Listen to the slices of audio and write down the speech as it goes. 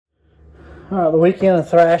All right, the weekend of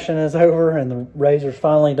thrashing is over and the razor's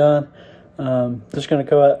finally done. Just going to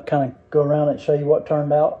go out, kind of go around and show you what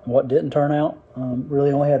turned out and what didn't turn out.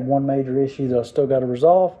 Really only had one major issue that I still got to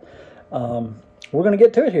resolve. We're going to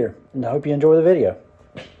get to it here, and I hope you enjoy the video.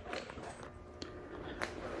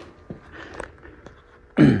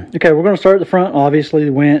 Okay, we're going to start at the front, obviously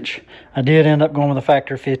the winch. I did end up going with a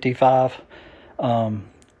factor 55.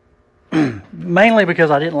 Mainly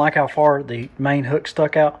because I didn't like how far the main hook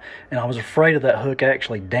stuck out, and I was afraid of that hook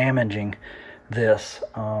actually damaging this.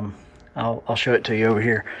 I'll show it to you over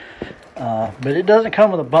here. But it doesn't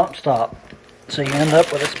come with a bump stop, so you end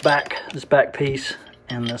up with this back piece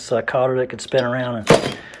and this cotter that could spin around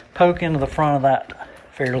and poke into the front of that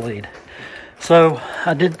fair lead. So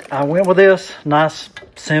I went with this nice,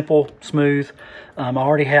 simple, smooth. I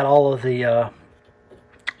already had all of the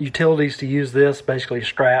utilities to use this, basically a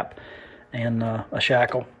strap and a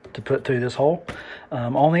shackle to put through this hole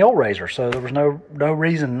on the old razor, so there was no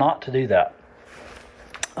reason not to do that.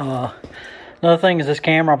 Another thing is this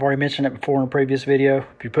camera. I've already mentioned it before in a previous video.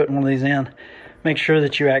 If you're putting one of these in, make sure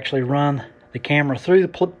that you actually run the camera through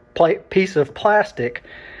the piece of plastic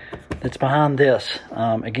that's behind this.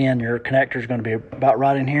 Again, your connector is going to be about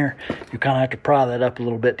right in here. You kind of have to pry that up a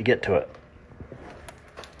little bit to get to it.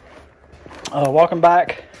 Walking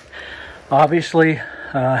back, obviously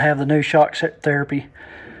I have the new shock therapy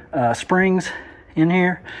springs in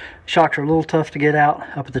here. Shocks are a little tough to get out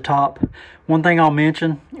up at the top. One thing I'll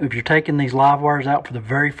mention, if you're taking these live wires out for the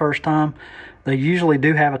very first time, they usually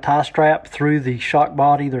do have a tie strap through the shock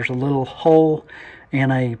body. There's a little hole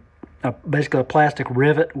and basically a plastic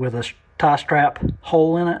rivet with a tie strap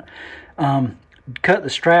hole in it. Cut the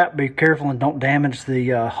strap, be careful and don't damage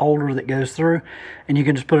the holder that goes through, and you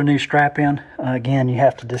can just put a new strap in. Again, you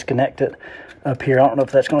have to disconnect it up here. I don't know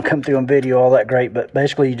if that's going to come through on video all that great, but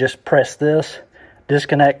basically you just press this,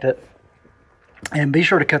 disconnect it, and be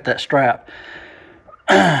sure to cut that strap.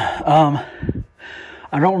 I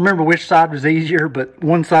don't remember which side was easier, but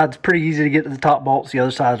one side's pretty easy to get to the top bolts. The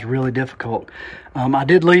other side's really difficult. I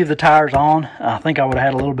did leave the tires on. I think I would have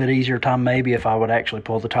had a little bit easier time maybe if I would actually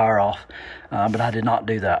pull the tire off, but I did not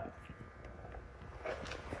do that.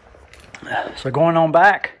 So going on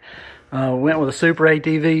back, went with a Super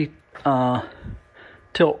ATV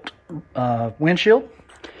tilt windshield.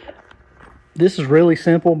 This is really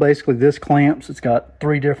simple. Basically, this clamps. It's got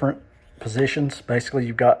 3 different positions. Basically,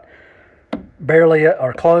 you've got barely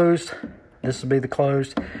or closed. This will be the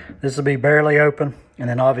closed. This will be barely open, and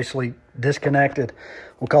then obviously disconnected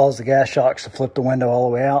will cause the gas shocks to flip the window all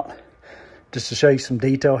the way out. Just to show you some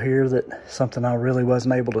detail here, that something I really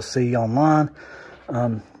wasn't able to see online.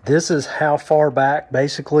 This is how far back.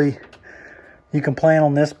 Basically, you can plan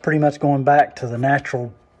on this pretty much going back to the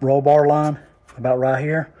natural roll bar line, about right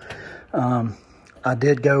here. I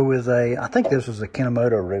did go with I think this was a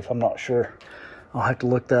Kinomoto roof. I'm not sure. I'll have to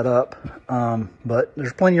look that up. But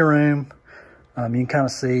there's plenty of room. You can kind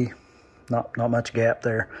of see not much gap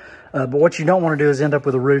there. But what you don't want to do is end up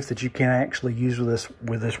with a roof that you can't actually use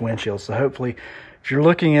with this windshield. So hopefully, if you're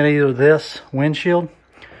looking at either this windshield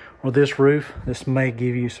or this roof, this may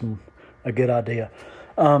give you a good idea.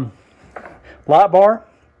 Light bar,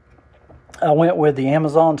 I went with the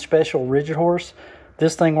Amazon Special Rigid Horse.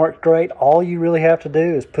 This thing worked great. All you really have to do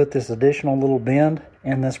is put this additional little bend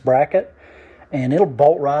in this bracket, and it'll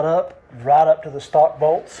bolt right up to the stock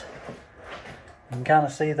bolts. You can kind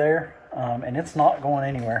of see there, and it's not going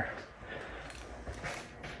anywhere.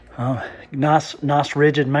 Nice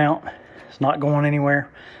rigid mount. It's not going anywhere.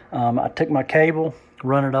 I took my cable,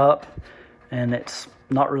 run it up, and it's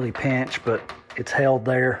not really pinched, but it's held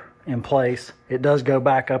there in place. It does go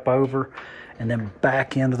back up over and then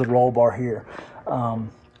back into the roll bar here.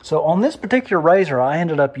 So on this particular razor, I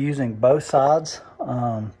ended up using both sides.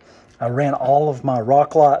 I ran all of my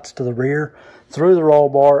rock lights to the rear, through the roll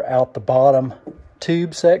bar, out the bottom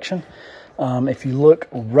tube section. If you look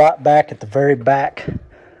right back at the very back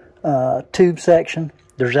tube section,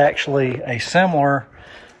 there's actually a similar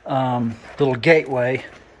little gateway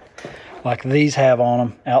like these have on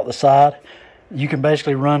them out the side. You can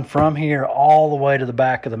basically run from here all the way to the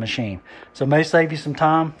back of the machine. So it may save you some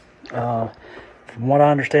time. From what I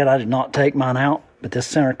understand, I did not take mine out, but this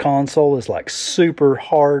center console is like super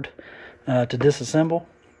hard to disassemble.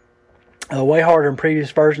 Way harder than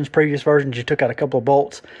previous versions. Previous versions, you took out a couple of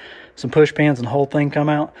bolts, some push pins, and the whole thing come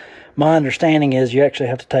out. My understanding is you actually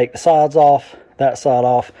have to take the sides off, that side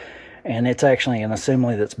off, and it's actually an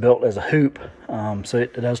assembly that's built as a hoop. So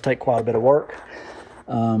it does take quite a bit of work.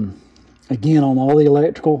 Again, on all the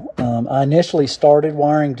electrical, I initially started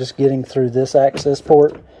wiring just getting through this access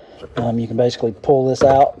port. You can basically pull this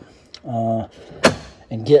out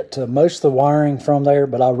and get to most of the wiring from there,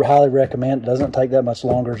 but I highly recommend, it doesn't take that much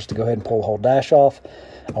longer just to go ahead and pull the whole dash off.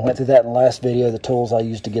 I went through that in the last video, the tools I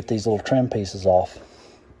used to get these little trim pieces off.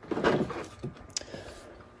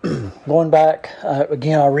 Going back,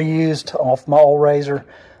 again, I reused off my old razor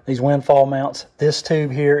these windfall mounts. This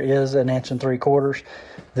tube here is 1 3/4 inches.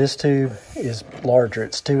 This tube is larger,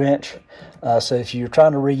 it's 2 inch. So if you're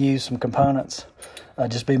trying to reuse some components,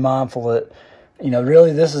 just be mindful that, you know,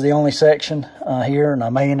 really this is the only section here, and I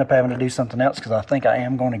may end up having to do something else because I think I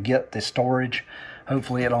am going to get the storage.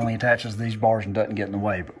 Hopefully it only attaches these bars and doesn't get in the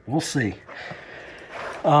way, but we'll see.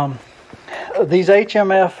 These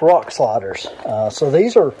HMF rock sliders. So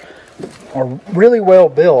these are really well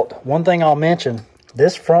built. One thing I'll mention,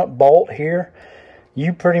 this front bolt here,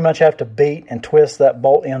 you pretty much have to beat and twist that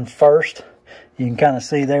bolt in first. You can kind of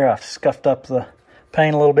see there, I've scuffed up the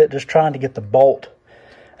paint a little bit just trying to get the bolt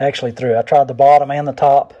actually through. I tried the bottom and the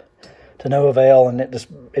top to no avail, and it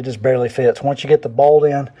just barely fits. Once you get the bolt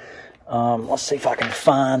in, let's see if I can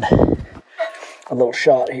find a little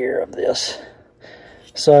shot here of this.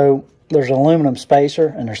 So there's an aluminum spacer,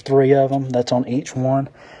 and there's 3 of them. That's on each one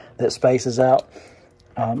that spaces out.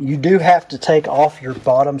 You do have to take off your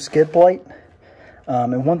bottom skid plate.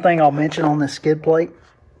 And one thing I'll mention on this skid plate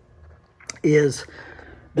is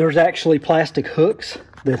there's actually plastic hooks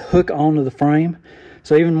that hook onto the frame.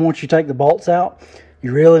 So even once you take the bolts out,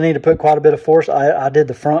 you really need to put quite a bit of force. I did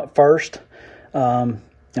the front first. And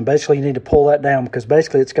basically you need to pull that down because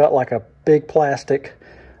basically it's got like a big plastic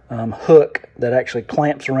hook that actually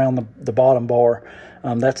clamps around the bottom bar.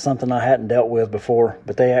 That's something I hadn't dealt with before,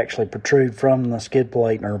 but they actually protrude from the skid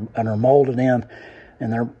plate and are molded in,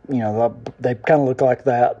 and they're, you know, they kind of look like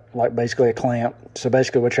that, like basically a clamp. So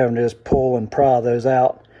basically what you're having to do is pull and pry those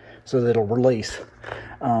out so that it'll release.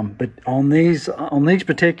 But on these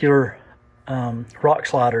particular rock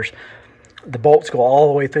sliders, the bolts go all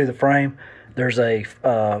the way through the frame. There's a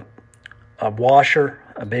washer,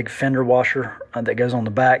 a big fender washer that goes on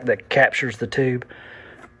the back that captures the tube.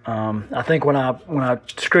 I think when I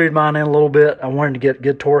screwed mine in a little bit, I wanted to get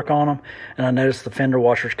good torque on them, and I noticed the fender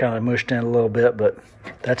washers kind of mushed in a little bit, but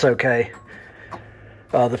that's okay.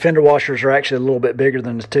 The fender washers are actually a little bit bigger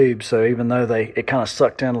than the tube, so even though it kind of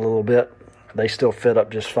sucked in a little bit, they still fit up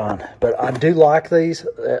just fine. But I do like these.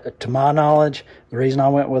 To my knowledge, the reason I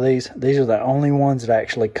went with these are the only ones that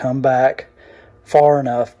actually come back far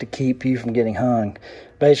enough to keep you from getting hung.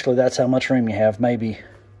 Basically, that's how much room you have, maybe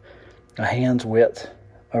a hand's width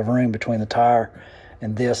of room between the tire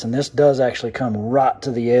and this does actually come right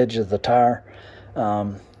to the edge of the tire.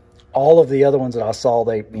 All of the other ones that I saw,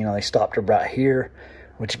 they stopped right here,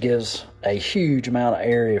 which gives a huge amount of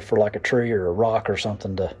area for like a tree or a rock or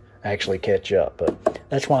something to actually catch up. But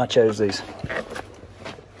that's why I chose these.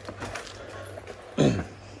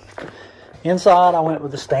 Inside, I went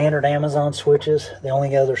with the standard Amazon switches. The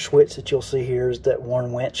only other switch that you'll see here is that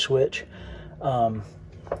one Winch switch.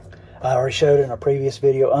 I already showed it in a previous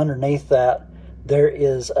video. Underneath that, there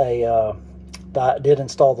is I did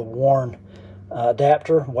install the worn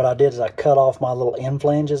adapter. What I did is I cut off my little end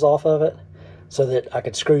flanges off of it so that I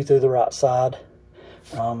could screw through the right side.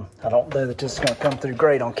 I don't know that this is going to come through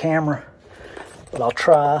great on camera, but I'll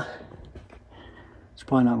try. It's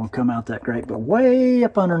probably not going to come out that great, but way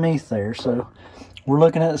up underneath there. So we're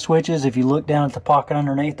looking at the switches. If you look down at the pocket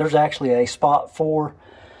underneath, there's actually a spot for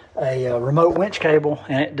a remote winch cable,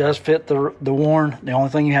 and it does fit the worn. The only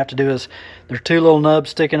thing you have to do is there's 2 little nubs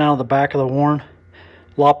sticking out of the back of the worn.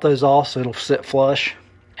 Lop those off so it'll sit flush,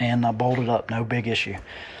 and bolt it up. No big issue.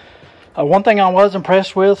 One thing I was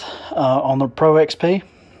impressed with on the Pro XP,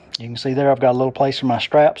 you can see there I've got a little place for my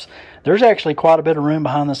straps. There's actually quite a bit of room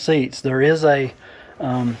behind the seats. There is a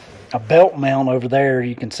belt mount over there.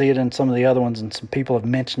 You can see it in some of the other ones, and some people have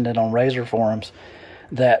mentioned it on Razor forums,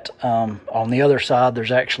 that on the other side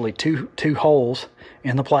there's actually two holes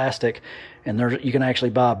in the plastic, and you can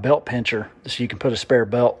actually buy a belt pincher so you can put a spare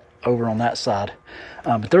belt over on that side.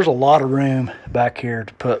 But there's a lot of room back here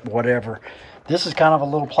to put whatever. This is kind of a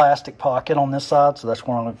little plastic pocket on this side, so that's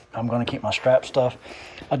where I'm going to keep my strap stuff.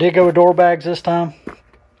 I did go with door bags this time.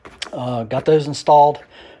 Got those installed.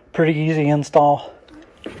 Pretty easy install.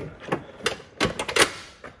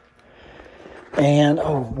 And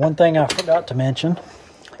one thing I forgot to mention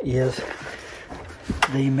is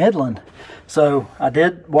the Midland. So I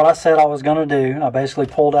did what I said I was going to do. I basically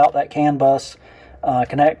pulled out that CAN bus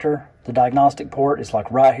connector. The diagnostic port is like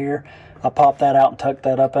right here. I popped that out and tucked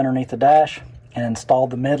that up underneath the dash and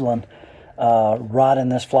installed the Midland right in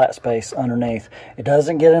this flat space underneath. It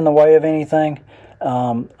doesn't get in the way of anything.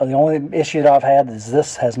 The only issue that I've had is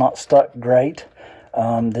this has not stuck great.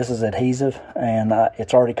 This is adhesive, and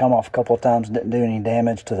it's already come off a couple of times, didn't do any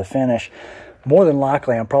damage to the finish. More than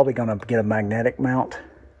likely, I'm probably going to get a magnetic mount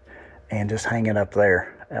and just hang it up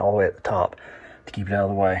there all the way at the top to keep it out of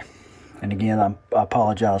the way. And again, I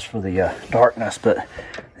apologize for the darkness, but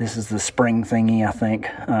this is the spring thingy, I think,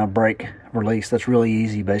 brake release. That's really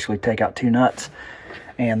easy. Basically, take out 2 nuts,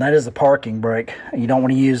 and that is the parking brake. You don't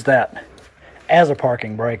want to use that as a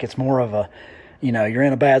parking brake. It's more of a, you know, you're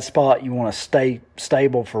in a bad spot, you want to stay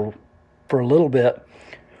stable for a little bit.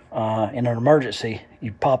 In an emergency,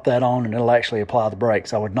 you pop that on and it'll actually apply the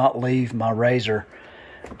brakes. I would not leave my razor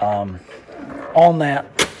on that,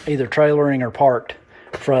 either trailering or parked,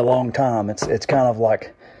 for a long time. It's kind of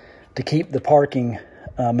like to keep the parking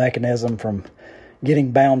mechanism from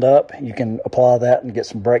getting bound up. You can apply that and get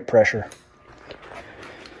some brake pressure.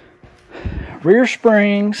 Rear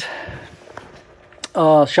springs,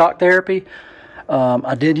 shock therapy.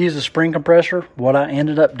 I did use a spring compressor. What I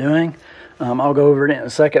ended up doing, I'll go over it in a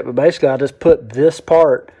second, but basically I just put this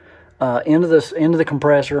part into the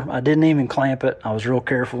compressor. I didn't even clamp it. I was real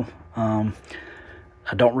careful.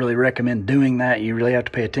 I don't really recommend doing that. You really have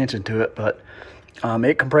to pay attention to it, but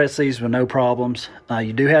it compressed these with no problems.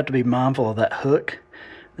 You do have to be mindful of that hook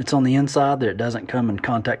that's on the inside, that it doesn't come and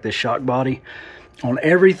contact this shock body. On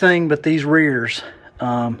everything but these rears,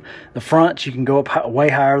 the fronts, you can go up way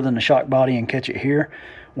higher than the shock body and catch it here,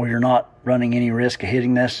 where you're not running any risk of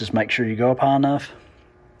hitting this. Just make sure you go up high enough.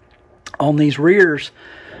 On these rears,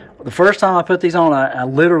 the first time I put these on, I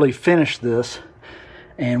literally finished this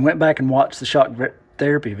and went back and watched the shock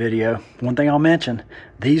therapy video. One thing I'll mention,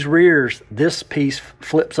 these rears, this piece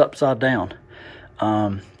flips upside down.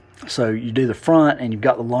 So you do the front and you've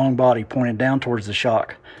got the long body pointed down towards the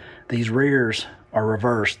shock. These rears are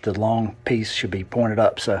reversed. The long piece should be pointed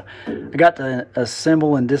up. So I got to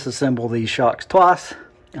assemble and disassemble these shocks twice,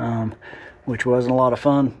 which wasn't a lot of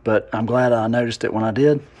fun, but I'm glad I noticed it when I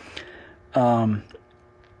did. On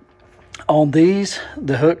these,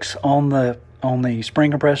 the hooks on the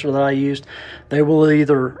spring compressor that I used, they will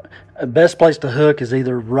either, the best place to hook is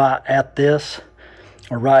either right at this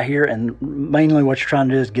or right here, and mainly what you're trying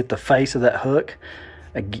to do is get the face of that hook,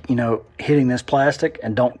 you know, hitting this plastic,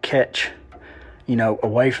 and don't catch, you know,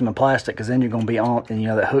 away from the plastic, because then you're going to be on, and you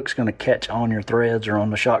know, that hook's going to catch on your threads or on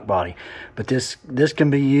the shock body. But this can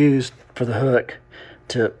be used for the hook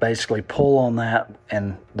to basically pull on that,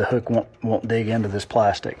 and the hook won't dig into this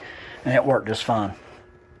plastic, and it worked just fine.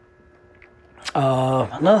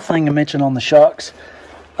 Another thing to mention on the shocks,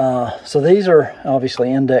 so these are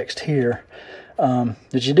obviously indexed here, but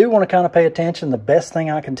you do want to kind of pay attention. The best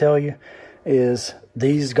thing I can tell you is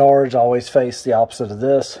these guards always face the opposite of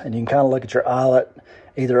this, and you can kind of look at your eyelet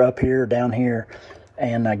either up here or down here,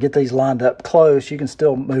 and get these lined up close. You can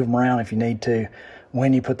still move them around if you need to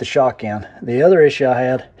when you put the shock in. The other issue I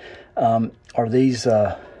had are these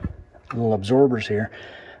little absorbers here.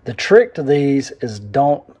 The trick to these is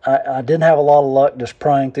I didn't have a lot of luck just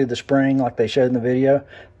prying through the spring like they showed in the video.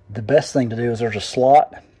 The best thing to do is there's a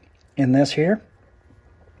slot in this here,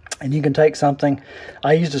 and you can take something.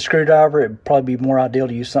 I used a screwdriver. It'd probably be more ideal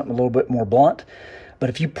to use something a little bit more blunt. But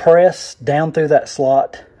if you press down through that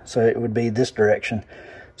slot, so it would be this direction.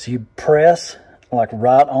 So you press like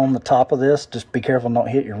right on the top of this. Just be careful not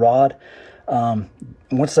hit your rod.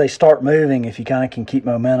 Once they start moving, if you kind of can keep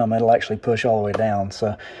momentum, it'll actually push all the way down.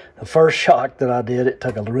 So the first shock that I did, it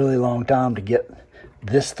took a really long time to get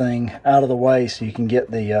this thing out of the way so you can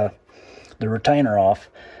get the retainer off.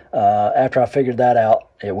 After I figured that out,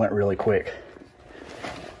 it went really quick.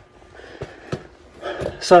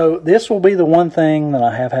 So this will be the one thing that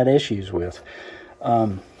I have had issues with.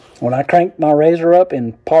 When I crank my razor up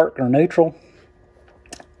in park or neutral,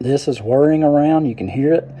 this is whirring around. You can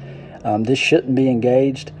hear it. This shouldn't be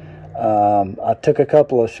engaged. I took a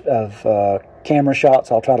couple of camera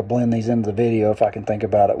shots. I'll try to blend these into the video if I can think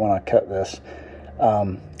about it when I cut this.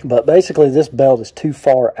 But basically this belt is too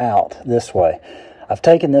far out this way. I've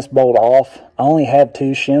taken this bolt off. I only have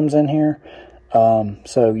 2 shims in here.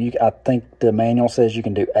 So I think the manual says you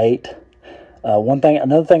can do 8.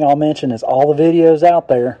 Another thing I'll mention is all the videos out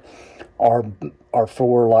there are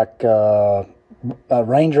for like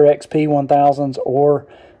Ranger XP 1000s or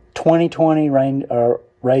 2020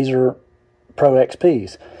 Razor Pro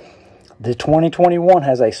XPs. The 2021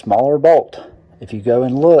 has a smaller bolt. If you go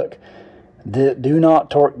and look, do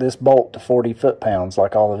not torque this bolt to 40 foot-pounds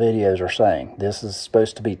like all the videos are saying. This is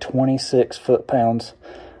supposed to be 26 foot-pounds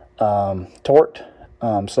torqued.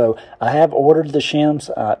 So I have ordered the shims.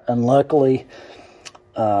 Unluckily,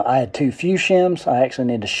 I had too few shims. I actually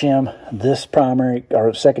need to shim this primary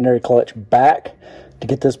or secondary clutch back to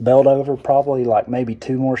get this belt over, probably like maybe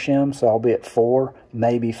 2 more shims, so I'll be at 4,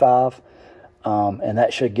 maybe 5, and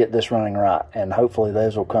that should get this running right, and hopefully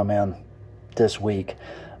those will come in this week.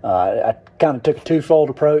 I kind of took a twofold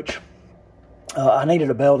approach. I needed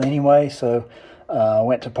a belt anyway, so I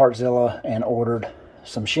went to Partzilla and ordered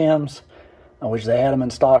some shims, which they had them in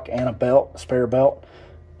stock, and a belt, a spare belt.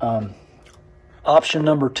 Option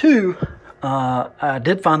number 2, I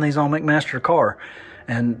did find these on McMaster Carr.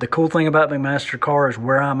 And the cool thing about McMaster Carr is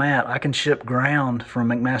where I'm at, I can ship ground from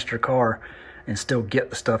McMaster Carr and still get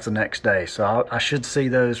the stuff the next day. So I should see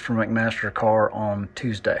those from McMaster Carr on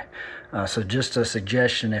Tuesday. So just a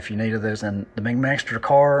suggestion if you needed those. And the McMaster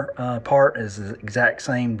Carr part is the exact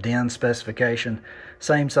same DIN specification,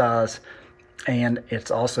 same size, and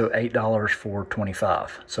it's also $8 for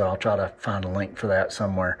 25. So I'll try to find a link for that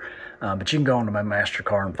somewhere. But you can go on to McMaster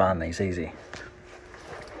Carr and find these easy.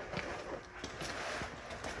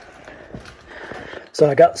 So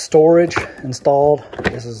I got storage installed.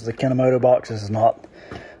 This is the Kinemoto box. This is not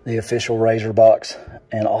the official razor box.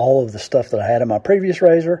 And all of the stuff that I had in my previous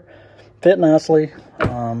razor fit nicely.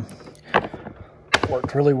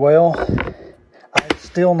 Worked really well. I've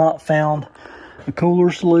still not found a cooler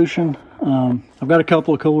solution. I've got a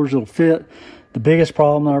couple of coolers that'll fit. The biggest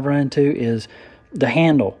problem that I've run into is the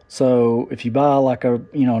handle. So if you buy like a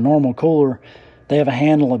normal cooler, they have a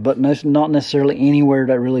handle, but not necessarily anywhere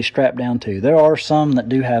to really strap down to. There are some that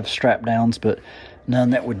do have strap downs, but none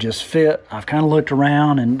that would just fit. I've kind of looked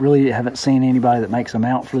around and really haven't seen anybody that makes them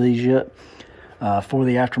out for these yet, for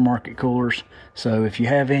the aftermarket coolers. So if you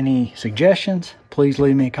have any suggestions, please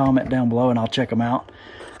leave me a comment down below and I'll check them out.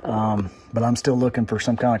 But I'm still looking for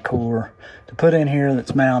some kind of cooler to put in here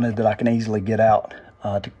that's mounted that I can easily get out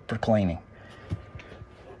for cleaning.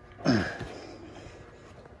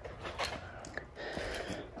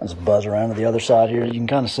 Let's buzz around to the other side here. You can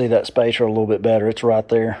kind of see that spacer a little bit better. It's right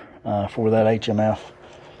there for that HMF.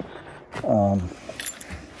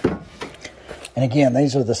 And again,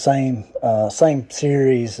 these are the same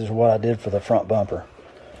series as what I did for the front bumper.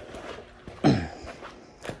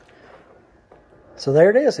 So there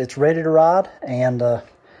it is. It's ready to ride. And,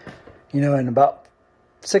 in about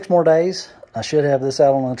 6 more days, I should have this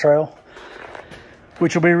out on the trail,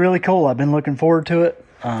 which will be really cool. I've been looking forward to it.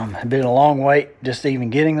 It's been a long wait just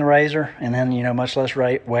even getting the razor, and then much less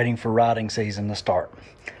waiting for riding season to start.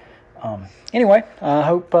 Anyway, I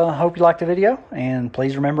hope you liked the video, and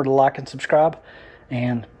please remember to like and subscribe.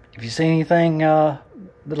 And if you see anything that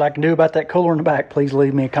I can do about that cooler in the back, please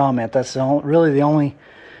leave me a comment. That's really the only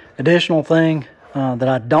additional thing that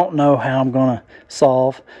I don't know how I'm going to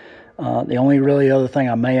solve. The only really other thing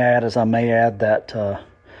I may add is that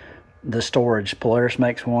the storage. Polaris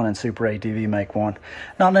makes one and Super ATV make one.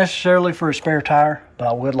 Not necessarily for a spare tire, but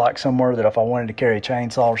I would like somewhere that if I wanted to carry a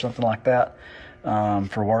chainsaw or something like that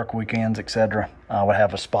for work, weekends, etc., I would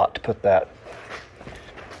have a spot to put that.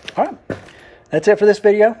 All right, that's it for this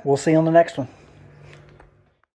video. We'll see you on the next one.